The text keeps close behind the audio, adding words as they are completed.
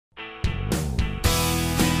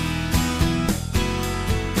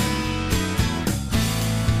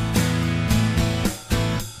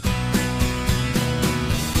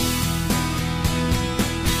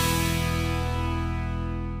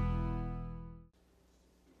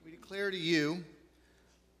declare to you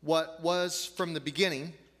what was from the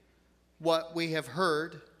beginning, what we have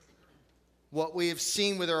heard, what we have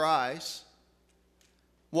seen with our eyes,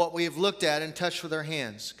 what we have looked at and touched with our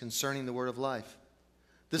hands concerning the word of life.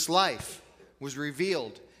 This life was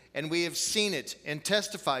revealed, and we have seen it and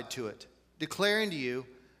testified to it, declaring to you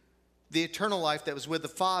the eternal life that was with the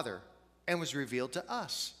Father and was revealed to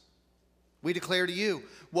us. We declare to you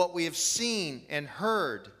what we have seen and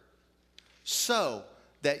heard, so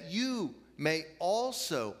that you may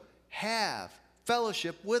also have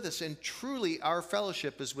fellowship with us. And truly our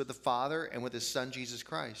fellowship is with the Father and with his Son, Jesus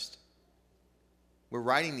Christ. We're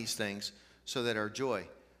writing these things so that our joy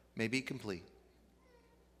may be complete.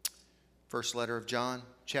 First letter of John,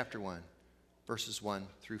 chapter 1, verses 1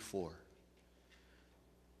 through 4.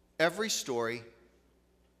 Every story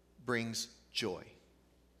brings joy.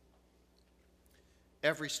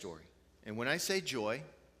 Every story. And when I say joy,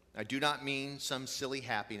 I do not mean some silly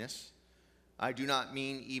happiness. I do not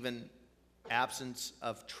mean even absence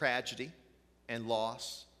of tragedy and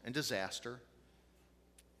loss and disaster.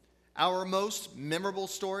 Our most memorable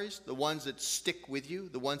stories, the ones that stick with you,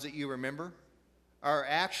 the ones that you remember, are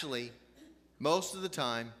actually, most of the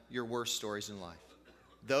time, your worst stories in life.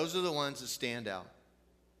 Those are the ones that stand out.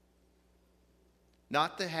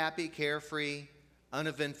 Not the happy, carefree,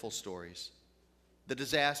 uneventful stories, the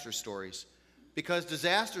disaster stories. Because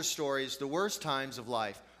disaster stories, the worst times of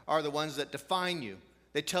life, are the ones that define you.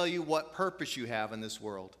 They tell you what purpose you have in this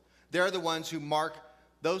world. They're the ones who mark,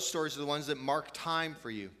 those stories are the ones that mark time for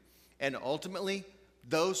you. And ultimately,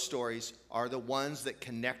 those stories are the ones that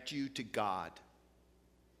connect you to God.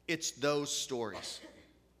 It's those stories.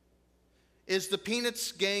 Is the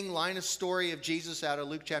Peanuts gang Linus story of Jesus out of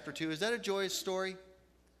Luke chapter 2, is that a joyous story?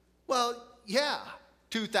 Well, yeah.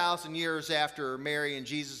 2,000 years after Mary and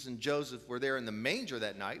Jesus and Joseph were there in the manger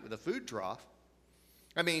that night with a food trough.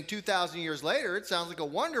 I mean, 2,000 years later, it sounds like a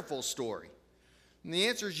wonderful story. And the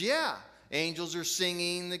answer is yeah. Angels are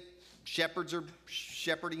singing, the shepherds are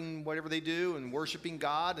shepherding whatever they do and worshiping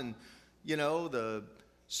God, and, you know, the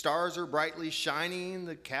stars are brightly shining,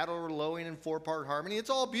 the cattle are lowing in four-part harmony. It's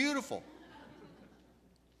all beautiful.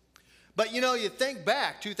 But, you know, you think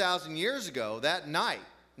back 2,000 years ago, that night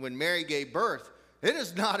when Mary gave birth, it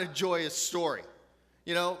is not a joyous story.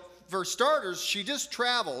 You know, for starters, she just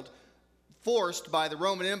traveled, forced by the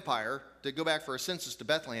Roman Empire to go back for a census to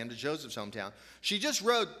Bethlehem, to Joseph's hometown. She just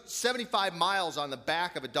rode 75 miles on the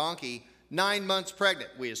back of a donkey, 9 months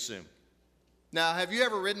pregnant, we assume. Now, have you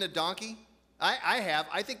ever ridden a donkey? I have.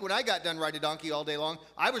 I think when I got done riding a donkey all day long,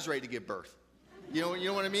 I was ready to give birth. You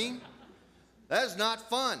know what I mean? That is not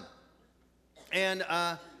fun. And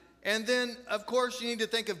then, of course, you need to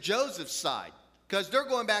think of Joseph's side, because they're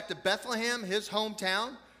going back to Bethlehem, his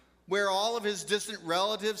hometown, where all of his distant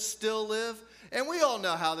relatives still live. And we all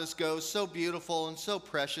know how this goes, so beautiful and so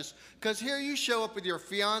precious, because here you show up with your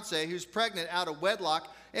fiance who's pregnant out of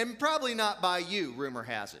wedlock, and probably not by you, rumor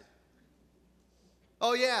has it.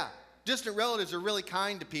 Oh yeah, distant relatives are really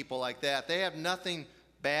kind to people like that. They have nothing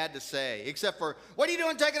bad to say, except for, what are you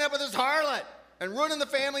doing taking up with this harlot and ruining the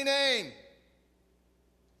family name?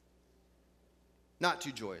 Not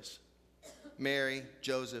too joyous. Mary,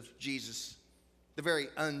 Joseph, Jesus, the very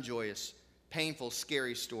unjoyous, painful,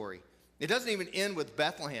 scary story. It doesn't even end with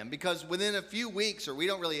Bethlehem, because within a few weeks, or we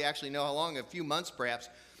don't really actually know how long, a few months perhaps,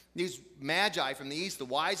 these magi from the east, the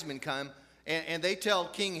wise men come, and they tell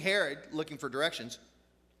King Herod, looking for directions,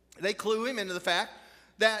 they clue him into the fact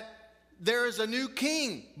that there is a new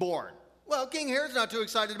king born. Well, King Herod's not too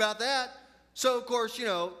excited about that. So, of course, you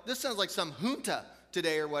know, this sounds like some junta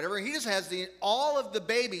today or whatever. He just has all of the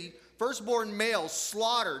baby firstborn males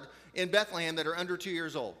slaughtered in Bethlehem that are under 2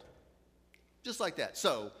 years old. Just like that.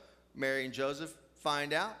 So Mary and Joseph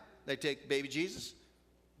find out. They take baby Jesus.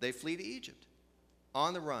 They flee to Egypt.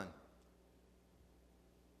 On the run.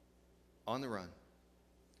 On the run.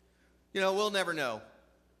 You know, we'll never know.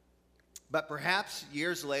 But perhaps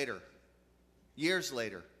years later,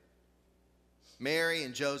 Mary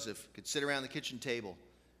and Joseph could sit around the kitchen table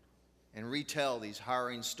and retell these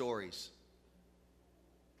harrowing stories.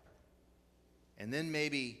 And then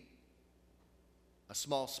maybe a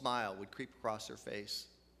small smile would creep across their face,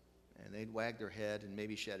 and they'd wag their head and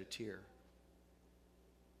maybe shed a tear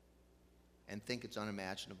and think it's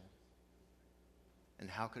unimaginable. And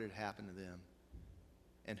how could it happen to them?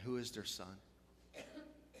 And who is their son?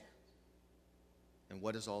 And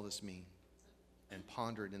what does all this mean? And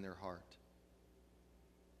ponder it in their heart.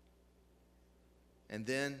 And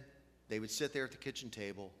then they would sit there at the kitchen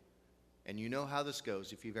table, and you know how this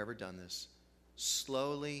goes if you've ever done this.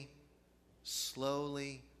 Slowly,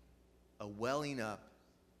 a welling up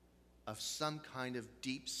of some kind of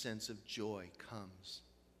deep sense of joy comes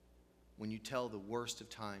when you tell the worst of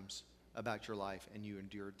times about your life and you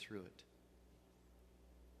endured through it.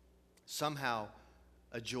 Somehow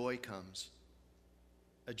a joy comes.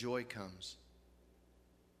 A joy comes.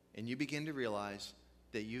 And you begin to realize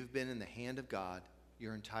that you've been in the hand of God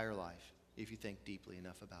your entire life if you think deeply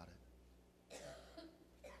enough about it.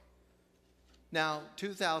 Now,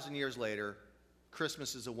 2,000 years later,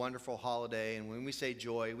 Christmas is a wonderful holiday, and when we say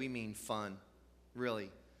joy, we mean fun, really.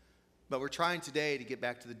 But we're trying today to get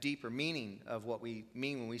back to the deeper meaning of what we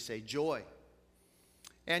mean when we say joy.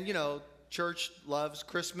 And, you know, church loves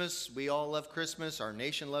Christmas. We all love Christmas. Our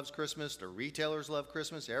nation loves Christmas. The retailers love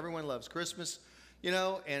Christmas. Everyone loves Christmas, you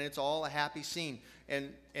know, and it's all a happy scene.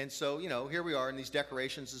 And so, you know, here we are in these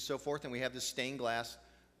decorations and so forth, and we have this stained glass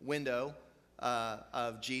window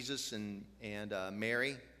of Jesus and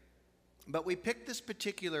Mary. But we picked this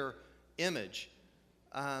particular image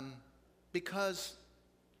because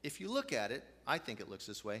if you look at it, I think it looks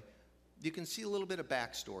this way, you can see a little bit of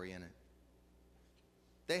backstory in it.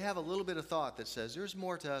 They have a little bit of thought that says there's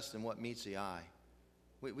more to us than what meets the eye.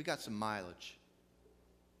 We got some mileage,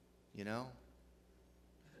 you know?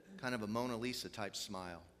 Kind of a Mona Lisa type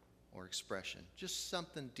smile or expression. Just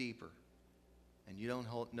something deeper. And you don't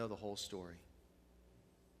know the whole story.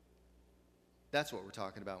 That's what we're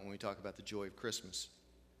talking about when we talk about the joy of Christmas.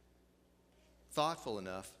 Thoughtful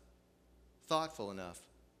enough,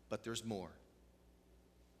 but there's more.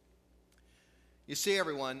 You see,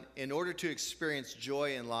 everyone, in order to experience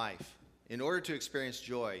joy in life, in order to experience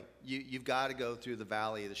joy, you've got to go through the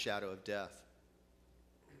valley of the shadow of death.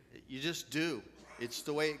 You just do. It's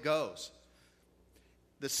the way it goes.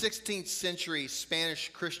 The 16th century Spanish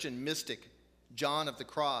Christian mystic, John of the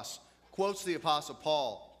Cross, quotes the Apostle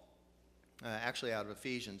Paul, actually out of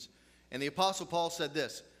Ephesians. And the Apostle Paul said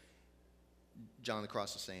this. John of the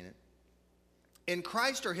Cross is saying it. In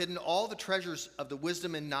Christ are hidden all the treasures of the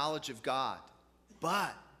wisdom and knowledge of God.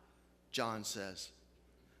 But, John says,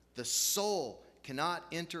 the soul cannot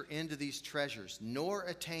enter into these treasures, nor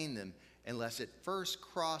attain them, unless it first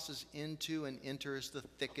crosses into and enters the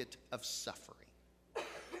thicket of suffering.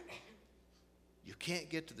 You can't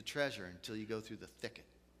get to the treasure until you go through the thicket.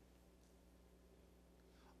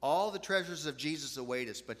 All the treasures of Jesus await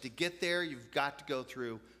us, but to get there, you've got to go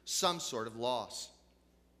through some sort of loss.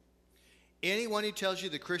 Anyone who tells you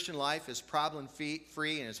the Christian life is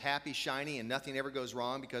problem-free and is happy, shiny, and nothing ever goes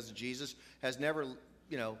wrong because of Jesus has never,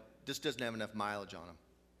 just doesn't have enough mileage on them.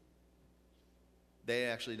 They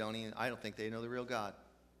actually I don't think they know the real God.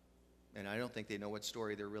 And I don't think they know what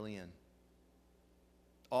story they're really in.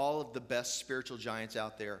 All of the best spiritual giants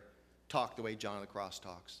out there talk the way John of the Cross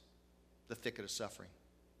talks. The thicket of suffering.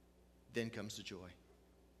 Then comes the joy.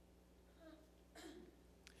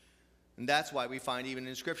 And that's why we find even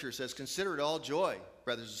in Scripture it says, consider it all joy,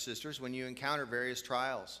 brothers and sisters, when you encounter various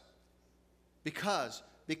trials. Because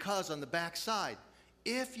on the backside,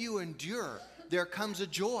 if you endure, there comes a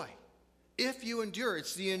joy. If you endure,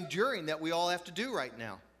 it's the enduring that we all have to do right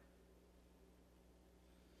now.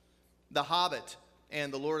 The Hobbit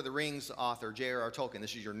and the Lord of the Rings author, J.R.R. Tolkien,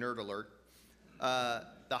 this is your nerd alert.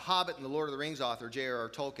 The Hobbit and the Lord of the Rings author, J.R.R.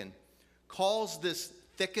 Tolkien, calls this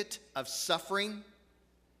thicket of suffering,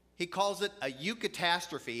 he calls it a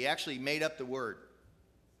eucatastrophe. He actually made up the word.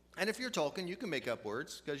 And if you're Tolkien, you can make up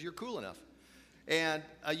words because you're cool enough. And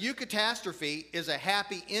a eucatastrophe is a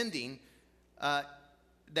happy ending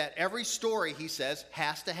that every story, he says,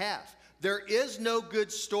 has to have. There is no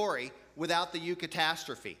good story without the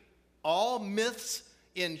eucatastrophe. All myths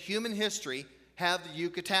in human history have the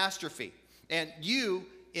eucatastrophe. And eu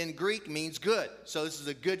in Greek means good. So this is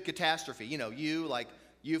a good catastrophe. You know, eu like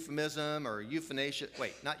euphemism or euthanasia.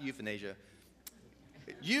 Wait, not euthanasia.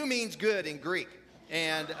 Eu means good in Greek.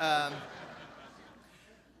 And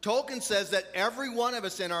Tolkien says that every one of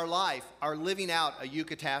us in our life are living out a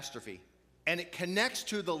eucatastrophe. And it connects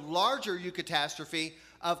to the larger eucatastrophe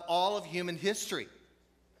of all of human history.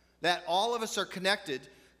 That all of us are connected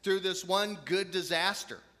through this one good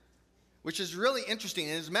disaster, which is really interesting.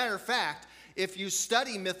 And as a matter of fact, if you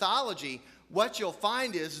study mythology, what you'll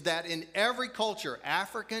find is that in every culture,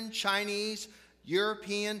 African, Chinese,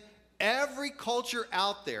 European, every culture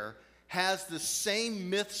out there has the same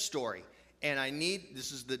myth story. And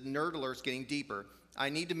this is the nerd alerts getting deeper. I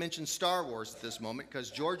need to mention Star Wars at this moment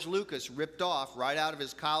because George Lucas ripped off right out of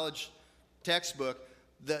his college textbook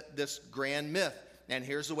this grand myth. And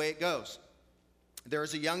here's the way it goes.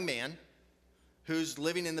 There's a young man who's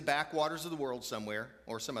living in the backwaters of the world somewhere,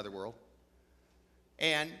 or some other world.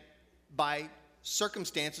 And by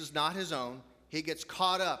circumstances not his own, he gets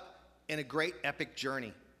caught up in a great epic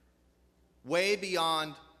journey. Way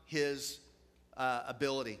beyond his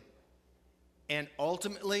ability. And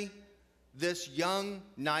ultimately, this young,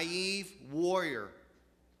 naive warrior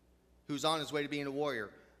who's on his way to being a warrior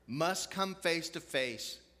must come face to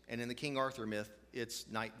face, and in the King Arthur myth, it's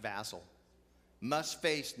Knight Vassal, must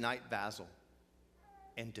face Knight Vassal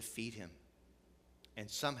and defeat him. And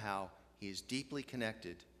somehow he is deeply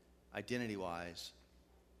connected, identity-wise,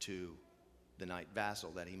 to the Knight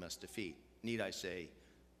Vassal that he must defeat. Need I say,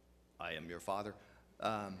 I am your father?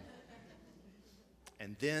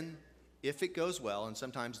 And then, if it goes well, and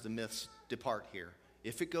sometimes the myths depart here,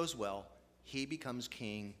 if it goes well, he becomes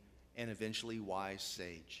king and eventually wise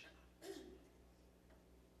sage.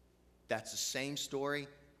 That's the same story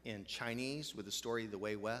in Chinese with the story of the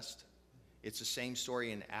Way West. It's the same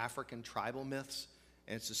story in African tribal myths,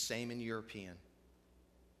 and it's the same in European.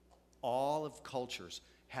 All of cultures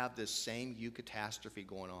have this same eucatastrophe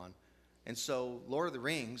going on. And so Lord of the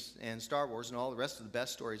Rings and Star Wars and all the rest of the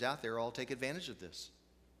best stories out there all take advantage of this.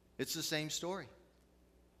 It's the same story.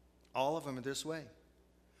 All of them are this way.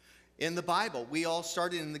 In the Bible, we all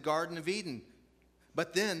started in the Garden of Eden,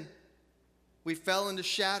 but then we fell into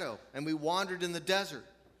shadow and we wandered in the desert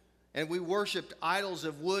and we worshiped idols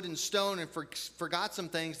of wood and stone and forgot some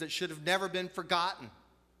things that should have never been forgotten.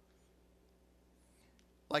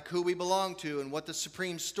 Like who we belong to and what the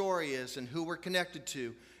supreme story is and who we're connected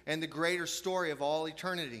to and the greater story of all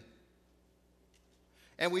eternity.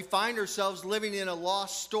 And we find ourselves living in a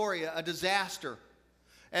lost story, a disaster.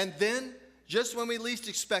 And then, just when we least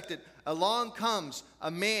expect it, along comes a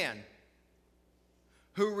man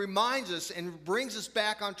who reminds us and brings us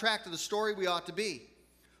back on track to the story we ought to be.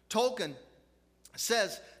 Tolkien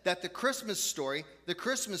says that the Christmas story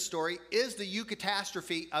is the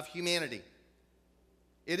eucatastrophe of humanity.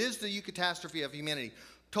 It is the eucatastrophe of humanity.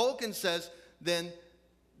 Tolkien says then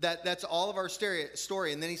that's all of our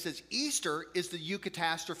story. And then he says Easter is the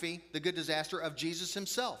eucatastrophe, the good disaster of Jesus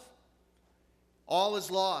himself. All is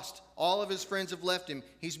lost. All of his friends have left him.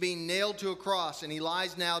 He's being nailed to a cross, and he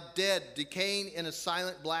lies now dead, decaying in a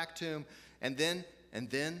silent black tomb. And then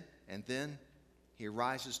he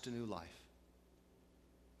rises to new life.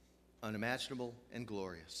 Unimaginable and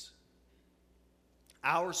glorious.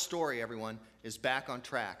 Our story, everyone, is back on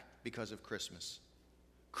track because of Christmas.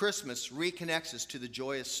 Christmas reconnects us to the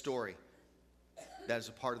joyous story that is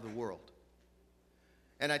a part of the world.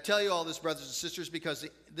 And I tell you all this, brothers and sisters, because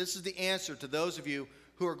this is the answer to those of you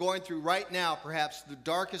who are going through right now perhaps the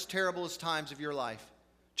darkest, terriblest times of your life.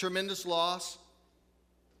 Tremendous loss.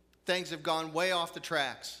 Things have gone way off the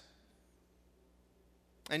tracks.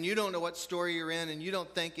 And you don't know what story you're in, and you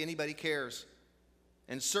don't think anybody cares.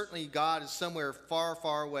 And certainly God is somewhere far,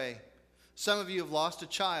 far away. Some of you have lost a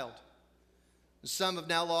child. Some have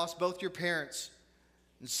now lost both your parents.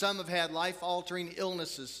 And some have had life-altering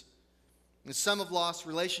illnesses. And some have lost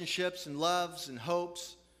relationships and loves and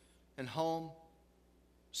hopes and home.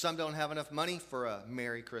 Some don't have enough money for a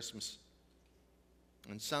Merry Christmas.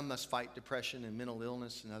 And some must fight depression and mental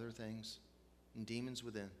illness and other things and demons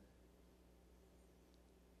within.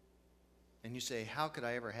 And you say, how could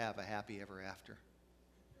I ever have a happy ever after?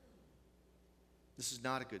 This is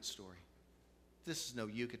not a good story. This is no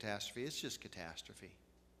eucatastrophe. It's just catastrophe.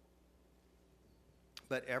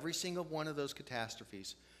 But every single one of those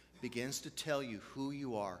catastrophes begins to tell you who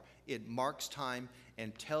you are. It marks time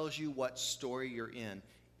and tells you what story you're in,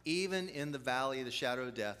 even in the valley of the shadow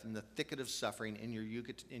of death, in the thicket of suffering,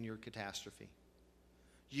 in your catastrophe.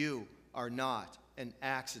 You are not an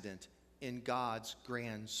accident in God's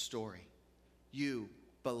grand story. You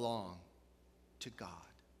belong to God.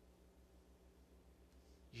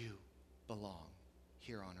 You belong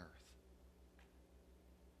here on earth.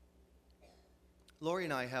 Lori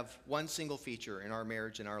and I have one single feature in our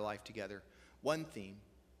marriage and our life together, one theme,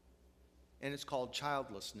 and it's called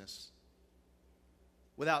childlessness.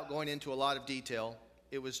 Without going into a lot of detail,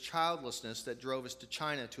 it was childlessness that drove us to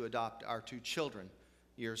China to adopt our 2 children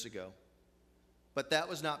years ago. But that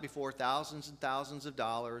was not before thousands and thousands of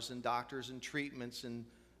dollars and doctors and treatments and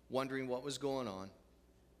wondering what was going on.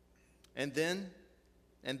 And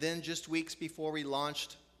then just weeks before we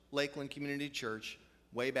launched Lakeland Community Church,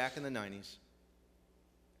 way back in the 90s,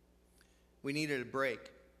 we needed a break.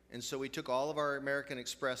 And so we took all of our American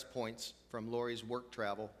Express points from Lori's work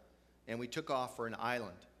travel, and we took off for an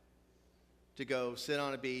island to go sit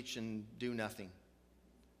on a beach and do nothing.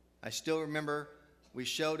 I still remember we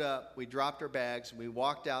showed up, we dropped our bags, we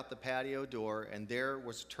walked out the patio door, and there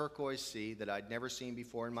was a turquoise sea that I'd never seen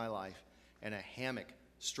before in my life, and a hammock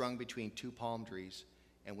strung between 2 palm trees,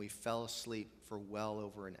 and we fell asleep for well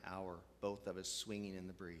over an hour, both of us swinging in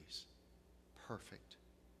the breeze. Perfect.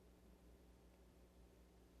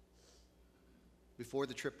 before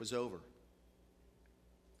the trip was over,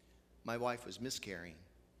 my wife was miscarrying.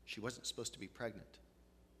 She wasn't supposed to be pregnant.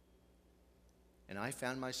 And I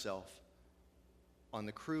found myself on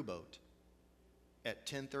the crew boat at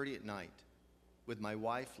 10:30 at night with my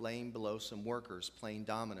wife laying below some workers playing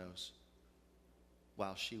dominoes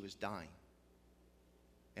while she was dying.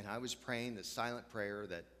 And I was praying the silent prayer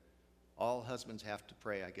that all husbands have to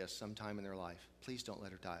pray, I guess, sometime in their life. Please don't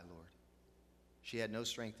let her die, Lord. She had no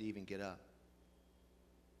strength to even get up.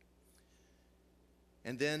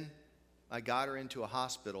 And then I got her into a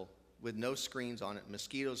hospital with no screens on it,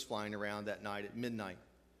 mosquitoes flying around that night at midnight,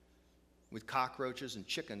 with cockroaches and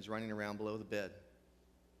chickens running around below the bed.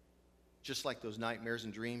 Just like those nightmares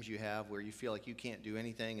and dreams you have where you feel like you can't do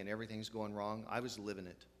anything and everything's going wrong, I was living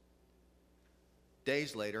it.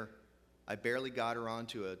 Days later, I barely got her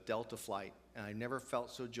onto a Delta flight, and I never felt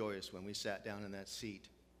so joyous when we sat down in that seat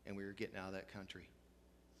and we were getting out of that country.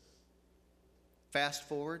 Fast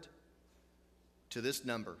forward to this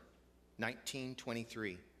number,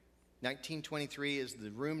 1923. 1923 is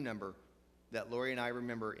the room number that Lori and I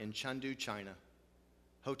remember in Chengdu, China.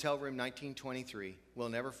 Hotel room 1923. We'll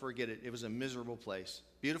never forget it. It was a miserable place.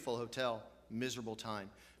 Beautiful hotel, miserable time.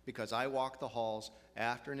 Because I walked the halls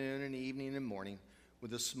afternoon and evening and morning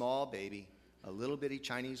with a small baby, a little bitty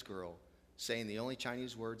Chinese girl, saying the only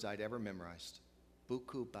Chinese words I'd ever memorized.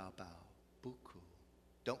 Buku bao bao, buku.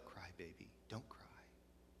 Don't cry, baby, don't cry.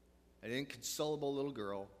 An inconsolable little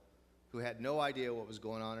girl who had no idea what was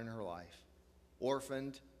going on in her life.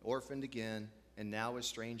 Orphaned again, and now with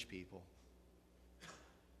strange people.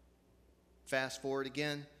 Fast forward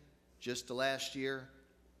again, just to last year,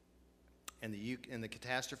 and the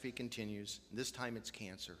catastrophe continues. This time it's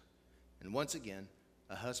cancer. And once again,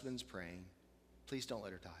 a husband's praying, please don't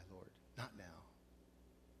let her die, Lord, not now.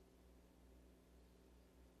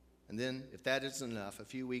 And then, if that isn't enough, a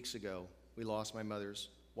few weeks ago, we lost my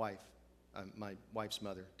wife's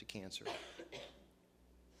mother to cancer.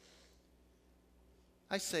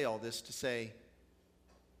 I say all this to say,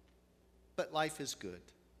 but life is good.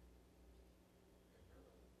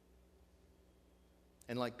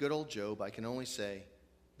 And like good old Job, I can only say,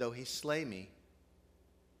 though he slay me,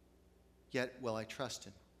 yet will I trust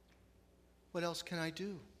him. What else can I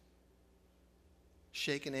do?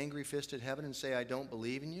 Shake an angry fist at heaven and say, I don't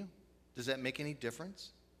believe in you? Does that make any difference?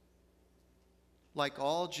 Like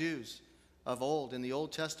all Jews of old in the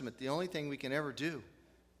Old Testament, the only thing we can ever do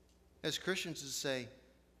as Christians is say,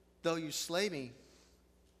 though you slay me,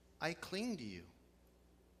 I cling to you.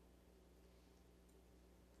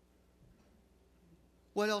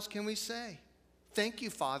 What else can we say? Thank you,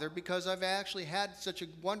 Father, because I've actually had such a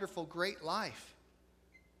wonderful, great life.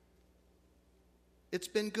 It's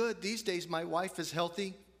been good. These days, my wife is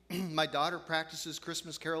healthy. My daughter practices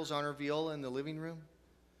Christmas carols on her viola in the living room.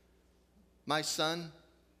 My son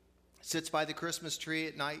sits by the Christmas tree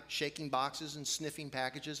at night, shaking boxes and sniffing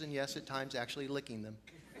packages, and yes, at times actually licking them.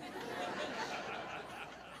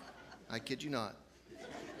 I kid you not.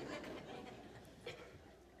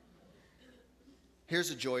 Here's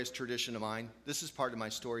a joyous tradition of mine. This is part of my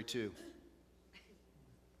story, too.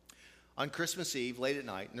 On Christmas Eve, late at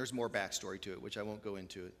night, and there's more backstory to it, which I won't go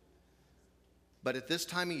into it. But at this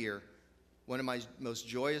time of year, one of my most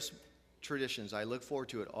joyous traditions, I look forward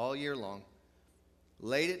to it all year long,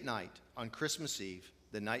 late at night on Christmas Eve,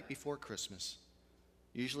 the night before Christmas,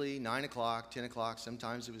 usually 9 o'clock, 10 o'clock,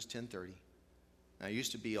 sometimes it was 10:30. I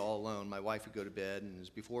used to be all alone. My wife would go to bed, and it was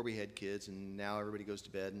before we had kids, and now everybody goes to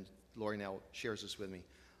bed, and Lori now shares this with me.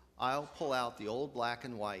 I'll pull out the old black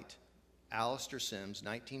and white Alistair Sims,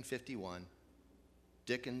 1951,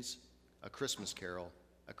 Dickens, A Christmas Carol,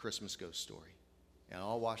 A Christmas Ghost Story. And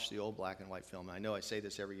I'll watch the old black and white film. And I know I say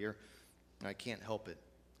this every year, and I can't help it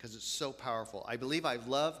because it's so powerful. I believe I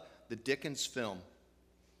love the Dickens film,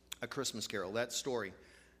 A Christmas Carol, that story,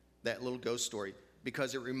 that little ghost story,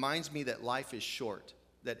 because it reminds me that life is short,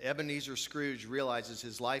 that Ebenezer Scrooge realizes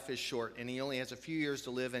his life is short and he only has a few years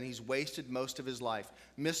to live, and he's wasted most of his life,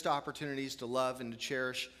 missed opportunities to love and to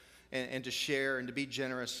cherish and to share and to be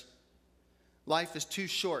generous. Life is too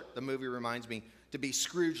short, the movie reminds me, to be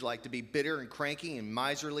Scrooge-like, to be bitter and cranky and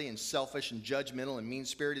miserly and selfish and judgmental and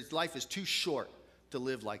mean-spirited. Life is too short to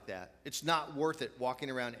live like that. It's not worth it walking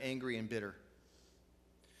around angry and bitter.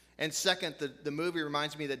 And second, the movie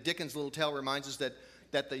reminds me that Dickens' little tale reminds us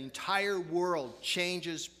that the entire world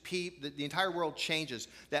changes, the entire world changes,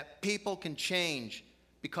 that people can change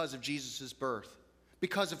because of Jesus' birth.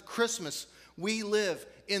 Because of Christmas, we live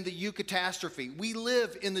in the eucatastrophe. We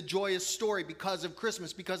live in the joyous story because of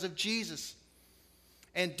Christmas, because of Jesus.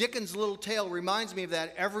 And Dickens' little tale reminds me of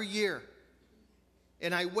that every year.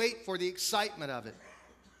 And I wait for the excitement of it.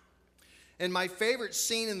 And my favorite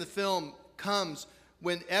scene in the film comes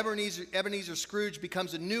when Ebenezer Scrooge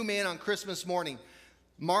becomes a new man on Christmas morning.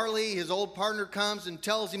 Marley, his old partner, comes and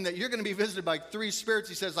tells him that you're going to be visited by 3 spirits.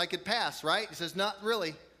 He says, I could pass, right? He says, not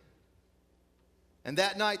really. And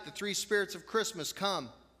that night, the 3 spirits of Christmas come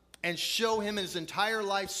and show him his entire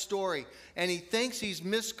life story. And he thinks he's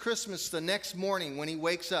missed Christmas the next morning when he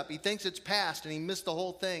wakes up. He thinks it's past and he missed the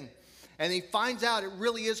whole thing. And he finds out it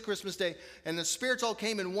really is Christmas Day. And the spirits all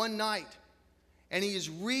came in one night. And he is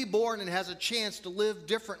reborn and has a chance to live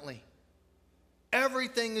differently.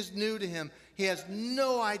 Everything is new to him. He has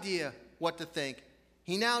no idea what to think.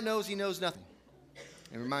 He now knows he knows nothing.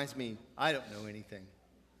 It reminds me, I don't know anything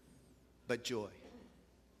but joy,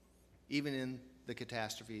 even in the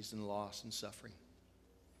catastrophes and loss and suffering.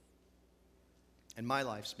 And my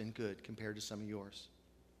life's been good compared to some of yours.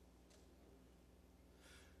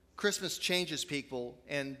 Christmas changes people,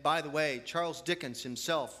 and by the way, Charles Dickens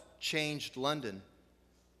himself changed London.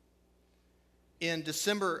 In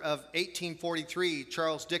December of 1843,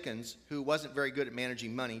 Charles Dickens, who wasn't very good at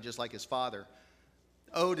managing money, just like his father,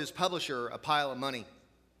 owed his publisher a pile of money.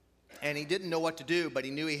 And he didn't know what to do, but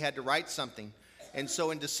he knew he had to write something. And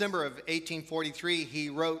so in December of 1843,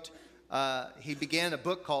 he began a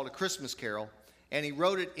book called A Christmas Carol, and he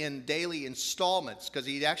wrote it in daily installments because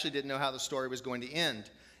he actually didn't know how the story was going to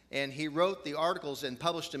end. And he wrote the articles and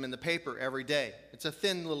published them in the paper every day. It's a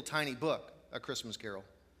thin little tiny book, A Christmas Carol.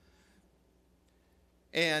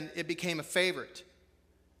 And it became a favorite.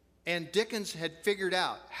 And Dickens had figured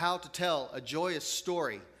out how to tell a joyous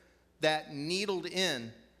story that needled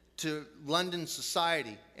in to London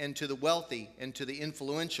society and to the wealthy and to the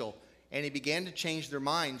influential. And he began to change their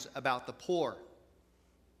minds about the poor.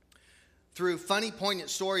 Through funny, poignant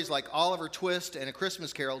stories like Oliver Twist and A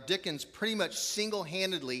Christmas Carol, Dickens pretty much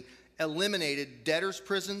single-handedly eliminated debtors'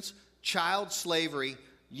 prisons, child slavery,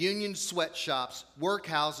 union sweatshops,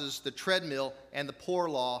 workhouses, the treadmill, and the poor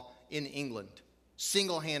law in England.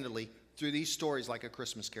 Single-handedly through these stories like A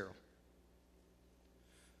Christmas Carol.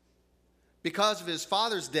 Because of his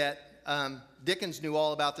father's debt, Dickens knew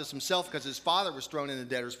all about this himself because his father was thrown into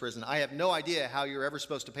debtor's prison. I have no idea how you're ever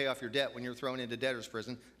supposed to pay off your debt when you're thrown into debtor's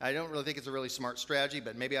prison. I don't really think it's a really smart strategy,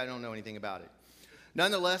 but maybe I don't know anything about it.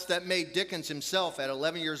 Nonetheless, that made Dickens himself, at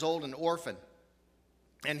 11 years old, an orphan.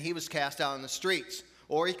 And he was cast out on the streets.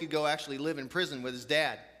 Or he could go actually live in prison with his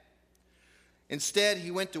dad. Instead,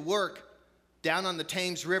 he went to work down on the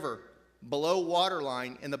Thames River, below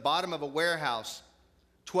waterline, in the bottom of a warehouse,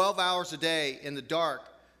 12 hours a day in the dark,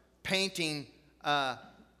 painting,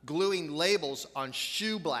 gluing labels on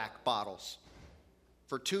shoe black bottles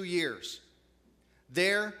for 2 years.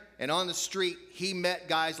 There and on the street, he met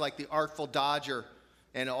guys like the Artful Dodger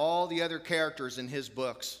and all the other characters in his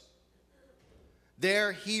books.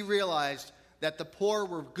 There he realized that the poor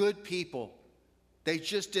were good people. They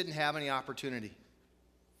just didn't have any opportunity.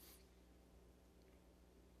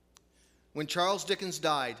 When Charles Dickens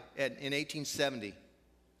died in 1870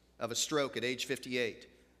 of a stroke at age 58,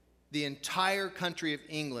 the entire country of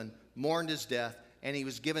England mourned his death, and he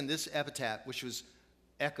was given this epitaph, which was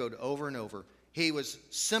echoed over and over. He was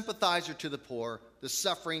sympathizer to the poor, the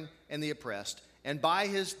suffering, and the oppressed, and by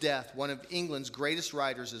his death, one of England's greatest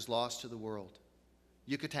writers is lost to the world.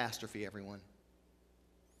 Eucatastrophe, everyone.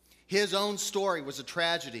 His own story was a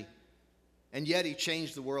tragedy, and yet he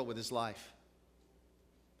changed the world with his life.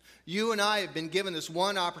 You and I have been given this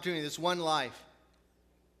one opportunity, this one life.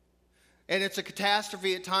 And it's a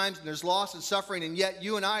catastrophe at times, and there's loss and suffering, and yet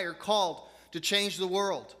you and I are called to change the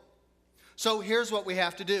world. So here's what we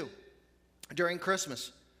have to do during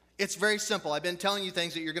Christmas. It's very simple. I've been telling you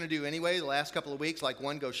things that you're going to do anyway the last couple of weeks, like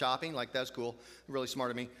one, go shopping, like that's cool, really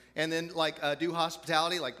smart of me. And then like do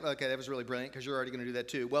hospitality, like, okay, that was really brilliant because you're already going to do that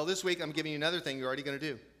too. Well, this week I'm giving you another thing you're already going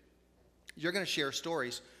to do. You're going to share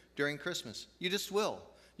stories during Christmas. You just will.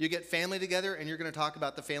 You get family together and you're going to talk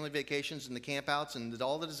about the family vacations and the campouts and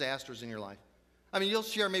all the disasters in your life. I mean, you'll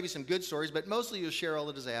share maybe some good stories, but mostly you'll share all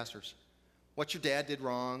the disasters. What your dad did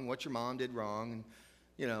wrong, what your mom did wrong, and,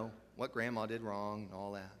 you know, what grandma did wrong and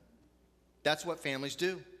all that. That's what families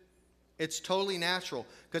do. It's totally natural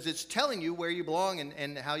because it's telling you where you belong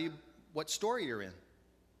and what story you're in.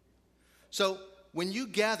 So when you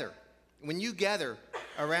gather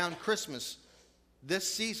around Christmas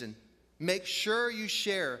this season, make sure you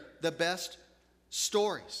share the best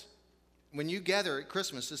stories. When you gather at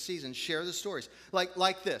Christmas this season, share the stories.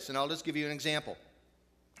 Like this, and I'll just give you an example.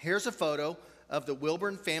 Here's a photo of the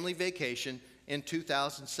Wilburn family vacation in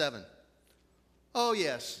 2007. Oh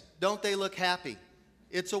yes, don't they look happy?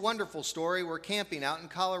 It's a wonderful story. We're camping out in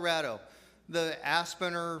Colorado. The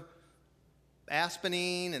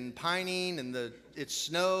aspening and pining, and it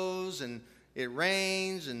snows and it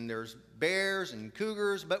rains and there's bears and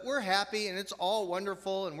cougars, but we're happy and it's all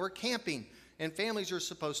wonderful and we're camping, and families are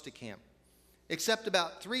supposed to camp. Except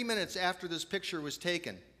about 3 minutes after this picture was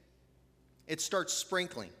taken, it starts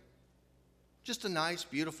sprinkling. Just a nice,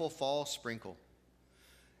 beautiful fall sprinkle.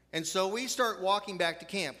 And so we start walking back to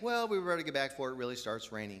camp. Well, we were ready to get back before it really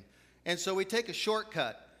starts raining. And so we take a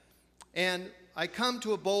shortcut. And I come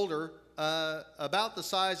to a boulder about the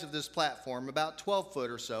size of this platform, about 12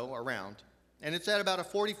 foot or so around. And it's at about a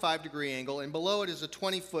 45-degree angle. And below it is a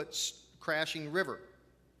 20-foot crashing river,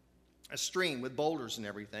 a stream with boulders and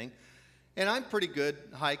everything. And I'm pretty good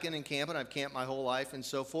hiking and camping. I've camped my whole life and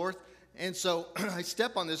so forth. And so I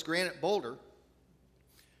step on this granite boulder.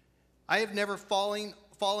 I have never fallen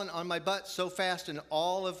on my butt so fast in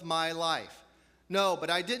all of my life. No, but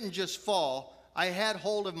I didn't just fall. I had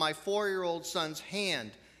hold of my 4-year-old son's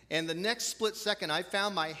hand. And the next split second, I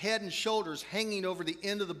found my head and shoulders hanging over the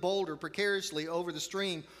end of the boulder precariously over the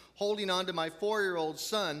stream, holding on to my 4-year-old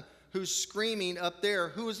son, who's screaming up there,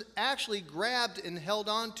 who was actually grabbed and held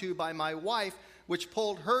on to by my wife, which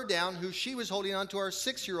pulled her down, who she was holding on to our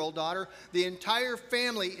 6-year-old daughter. The entire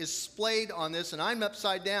family is splayed on this, and I'm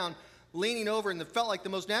upside down, leaning over, and it felt like the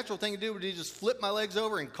most natural thing to do would be just flip my legs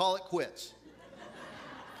over and call it quits.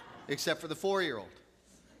 Except for the 4-year-old.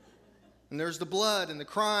 And there's the blood and the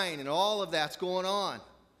crying and all of that's going on.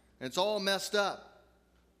 And it's all messed up.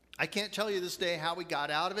 I can't tell you this day how we got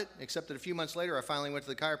out of it, except that a few months later I finally went to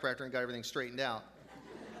the chiropractor and got everything straightened out.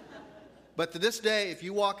 But to this day, if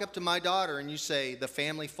you walk up to my daughter and you say, "The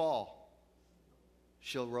family fall,"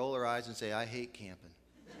 she'll roll her eyes and say, "I hate camping."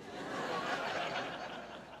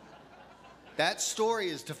 That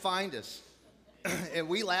story has defined us. And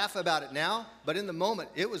we laugh about it now, but in the moment,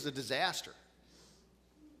 it was a disaster.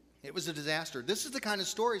 It was a disaster. This is the kind of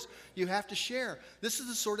stories you have to share. This is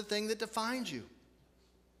the sort of thing that defines you.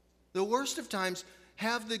 The worst of times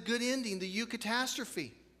have the good ending, the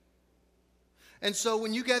eucatastrophe. And so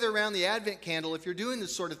when you gather around the Advent candle, if you're doing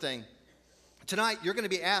this sort of thing, tonight you're going to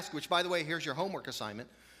be asked, which by the way, here's your homework assignment.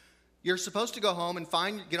 You're supposed to go home and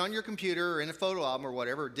get on your computer or in a photo album or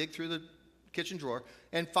whatever, or dig through the kitchen drawer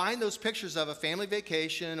and find those pictures of a family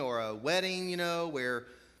vacation or a wedding, where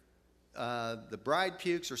the bride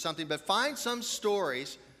pukes or something, but find some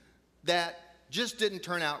stories that just didn't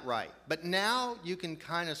turn out right. But now you can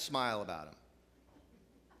kind of smile about them.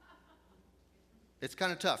 It's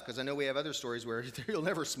kind of tough because I know we have other stories where you'll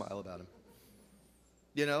never smile about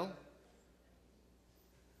them.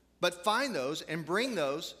 But find those and bring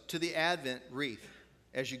those to the Advent wreath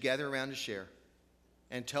as you gather around to share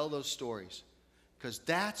and tell those stories, because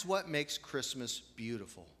that's what makes Christmas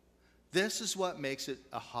beautiful. This is what makes it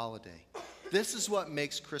a holiday. This is what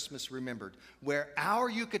makes Christmas remembered, where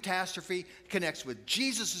our eucatastrophe connects with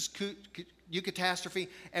Jesus' eucatastrophe,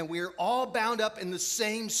 and we're all bound up in the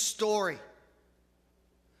same story.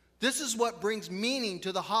 This is what brings meaning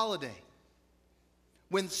to the holiday.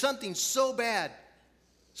 When something so bad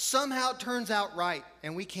somehow turns out right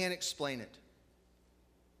and we can't explain it,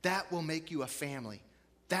 that will make you a family.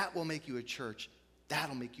 That will make you a church.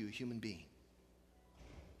 That'll make you a human being.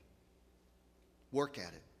 Work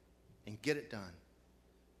at it and get it done.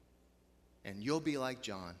 And you'll be like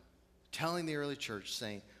John, telling the early church,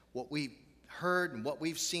 saying, what we've heard and what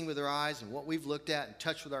we've seen with our eyes and what we've looked at and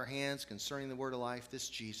touched with our hands concerning the word of life, this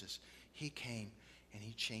Jesus, he came and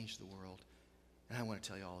he changed the world. And I want to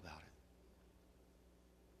tell you all about it.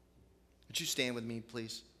 Would you stand with me,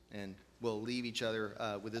 please? And we'll leave each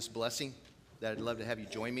other with this blessing that I'd love to have you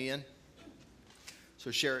join me in.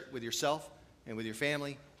 So share it with yourself and with your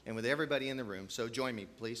family and with everybody in the room. So join me,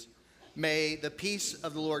 please. May the peace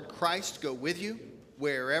of the Lord Christ go with you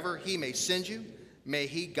wherever he may send you. May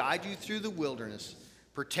he guide you through the wilderness,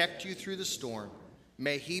 protect you through the storm.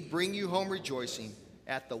 May he bring you home rejoicing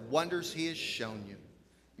at the wonders he has shown you.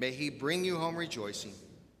 May he bring you home rejoicing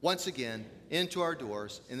once again into our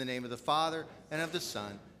doors, in the name of the Father and of the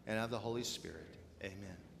Son and of the Holy Spirit.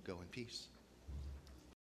 Amen. Go in peace.